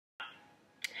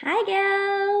Hi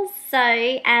girls!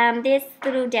 This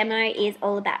little demo is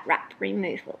all about wrap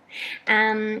removal.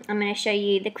 I'm going to show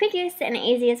you the quickest and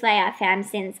easiest way I've found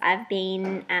since I've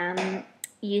been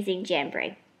using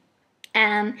Jamberry.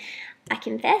 I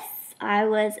confess I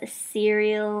was a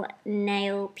serial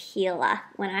nail peeler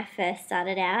when I first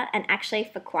started out, and actually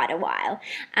for quite a while.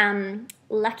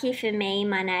 Lucky for me,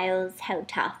 my nails held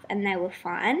tough and they were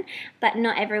fine, but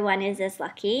not everyone is as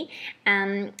lucky.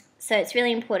 So it's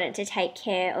really important to take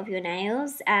care of your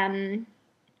nails, and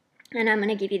I'm going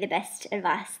to give you the best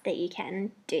advice that you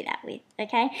can do that with,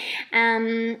 okay?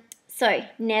 So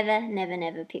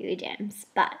never peel your jams,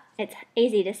 but it's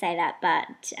easy to say that,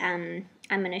 but I'm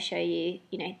going to show you,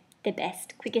 the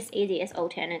best, quickest, easiest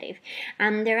alternative.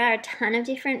 There are a ton of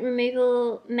different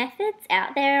removal methods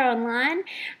out there online.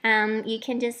 You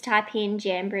can just type in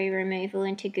Jamberry removal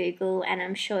into Google and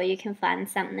I'm sure you can find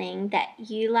something that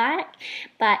you like.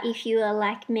 But if you are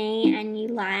like me and you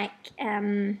like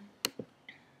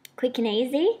quick and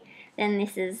easy, then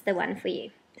this is the one for you.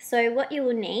 So what you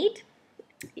will need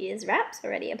is wraps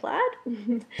already applied.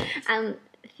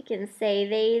 If you can see,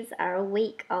 these are a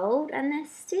week old and they're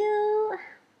still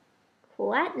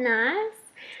quite nice,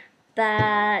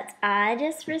 but I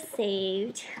just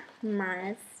received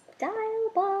my style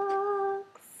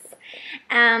box,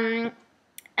 and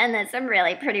there's some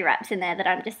really pretty wraps in there that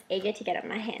I'm just eager to get on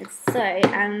my hands, so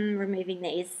I'm removing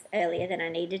these earlier than I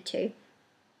needed to.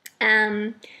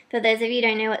 For those of you who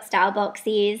don't know what Style Box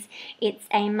is, it's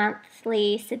a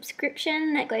monthly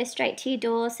subscription that goes straight to your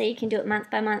door, so you can do it month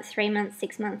by month, 3 months,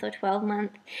 6 months or 12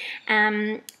 months,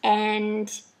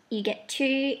 and you get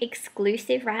 2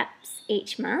 exclusive wraps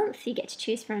each month. You get to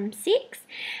choose from 6,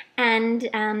 and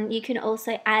you can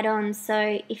also add on,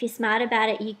 so if you're smart about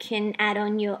it, you can add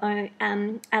on your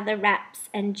own other wraps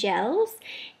and gels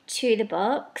to the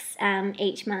box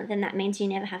each month, and that means you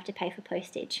never have to pay for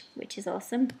postage, which is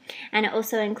awesome. And it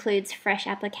also includes fresh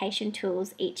application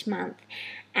tools each month,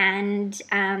 and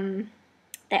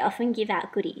they often give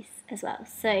out goodies as well.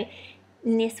 So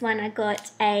in this one I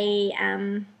got a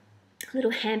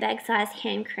little handbag size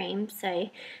hand cream,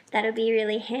 so that'll be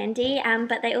really handy.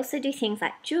 But they also do things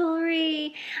like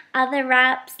jewelry, other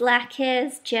wraps,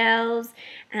 lacquers, gels.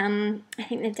 I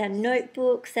think they've done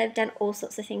notebooks, they've done all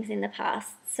sorts of things in the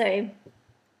past. So,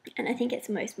 and I think it's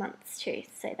most months too,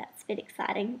 so that's a bit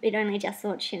exciting. It only just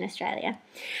launched in Australia.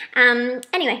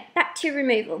 Anyway, back to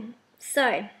removal.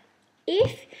 So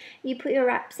if you put your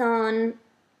wraps on,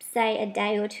 say a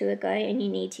day or 2 ago, and you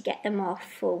need to get them off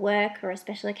for work or a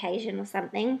special occasion or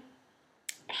something,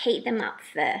 heat them up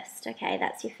first, okay?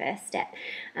 That's your first step,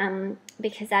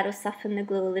 because that'll soften the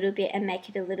glue a little bit and make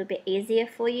it a little bit easier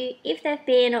for you. If they've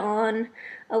been on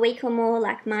a week or more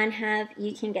like mine have,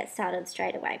 you can get started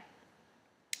straight away.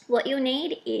 What you'll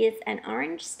need is an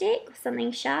orange stick or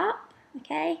something sharp,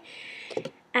 okay?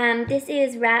 This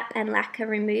is wrap and lacquer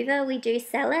remover. We do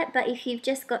sell it, but if you've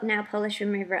just got nail polish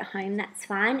remover at home, that's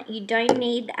fine. You don't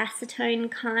need the acetone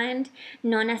kind.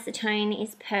 Non-acetone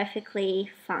is perfectly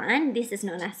fine. This is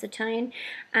non-acetone.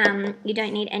 You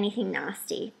don't need anything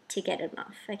nasty to get it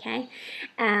off, okay?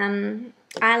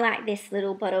 I like this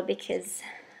little bottle because,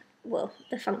 well,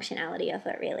 the functionality of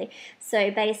it really.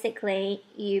 So basically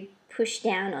you push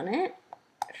down on it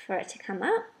for it to come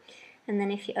up, and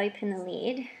then if you open the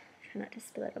lid, try not to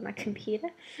spill it on my computer.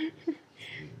 I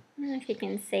don't know if you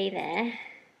can see there,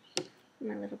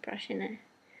 my little brush in it.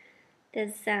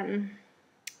 There's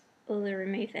all the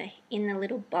remover in the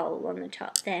little bowl on the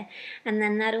top there, and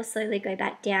then that'll slowly go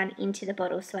back down into the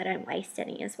bottle so I don't waste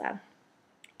any as well.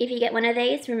 If you get one of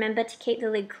these, remember to keep the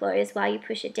lid closed while you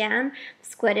push it down.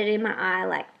 Squirted in my eye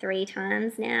like 3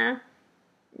 times now.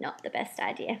 Not the best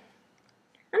idea.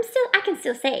 I can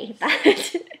still see, but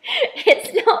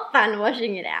it's not fun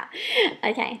washing it out.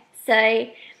 Okay, so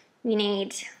you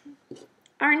need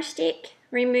orange stick,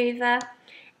 remover,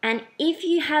 and if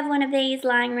you have one of these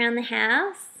lying around the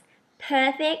house,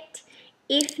 perfect.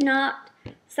 If not,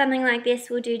 something like this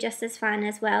will do just as fine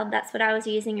as well. That's what I was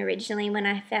using originally when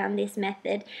I found this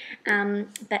method,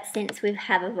 but since we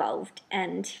have evolved,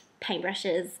 and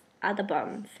paintbrushes are the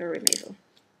bomb for removal.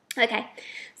 Okay,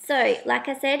 so like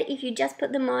I said, if you just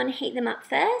put them on, heat them up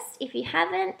first. If you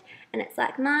haven't, and it's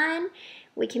like mine,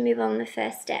 we can move on to the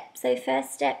first step. So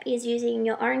first step is using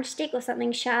your orange stick or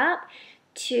something sharp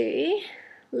to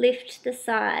lift the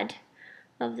side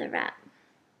of the wrap.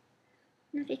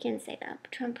 I don't know if you can see that,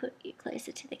 but try and put you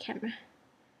closer to the camera.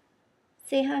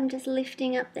 See how I'm just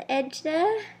lifting up the edge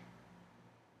there?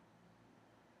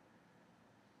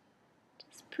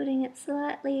 Just putting it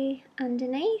slightly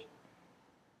underneath.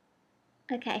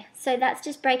 Okay, so that's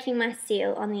just breaking my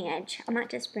seal on the edge. I might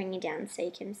just bring you down so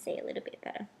you can see a little bit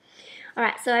better.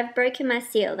 Alright, so I've broken my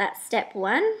seal. That's step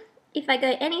 1. If I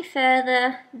go any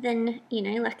further than,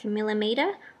 like a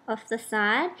millimetre off the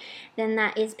side, then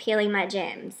that is peeling my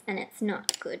gems, and it's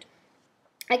not good.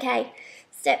 Okay,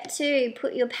 step 2,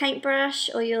 put your paintbrush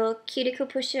or your cuticle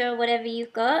pusher, whatever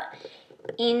you've got,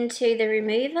 into the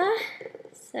remover.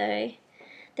 So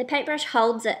the paintbrush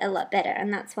holds it a lot better,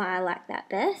 and that's why I like that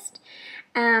best.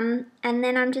 And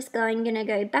then I'm just going to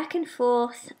go back and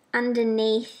forth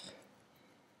underneath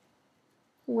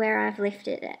where I've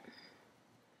lifted it.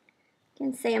 You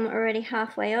can see I'm already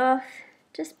halfway off.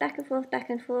 Just back and forth, back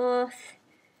and forth.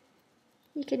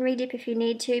 You can redip if you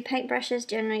need to. Paintbrushes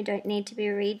generally don't need to be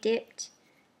redipped.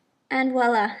 And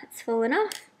voila, it's fallen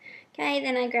off. Okay,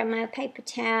 then I grab my paper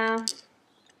towel.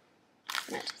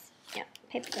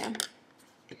 Paper towel.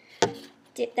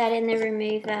 Dip that in the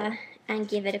remover and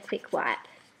give it a quick wipe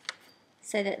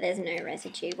so that there's no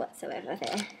residue whatsoever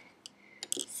there.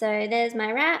 So there's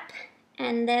my wrap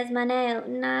and there's my nail.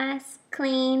 Nice,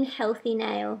 clean, healthy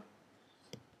nail.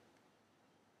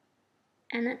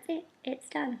 And that's it, it's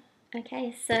done.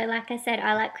 Okay, so like I said,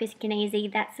 I like quick and easy.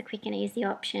 That's a quick and easy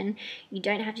option. You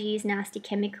don't have to use nasty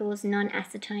chemicals.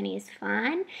 Non-acetone is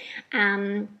fine.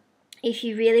 If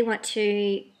you really want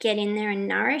to get in there and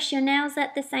nourish your nails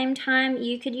at the same time,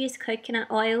 you could use coconut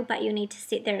oil, but you'll need to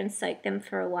sit there and soak them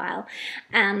for a while.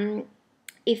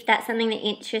 If that's something that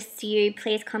interests you,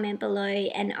 please comment below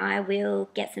and I will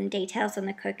get some details on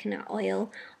the coconut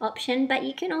oil option. But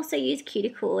you can also use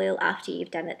cuticle oil after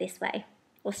you've done it this way,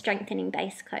 or strengthening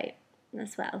base coat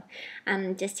as well,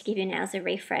 just to give your nails a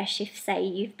refresh if, say,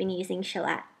 you've been using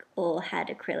shellac or had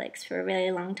acrylics for a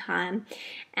really long time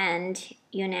and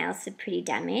your nails are pretty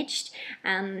damaged.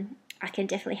 I can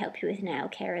definitely help you with nail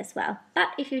care as well. But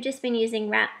if you've just been using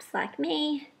wraps like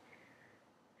me,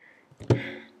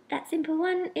 that simple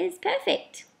one is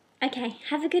perfect. Okay,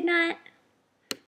 have a good night.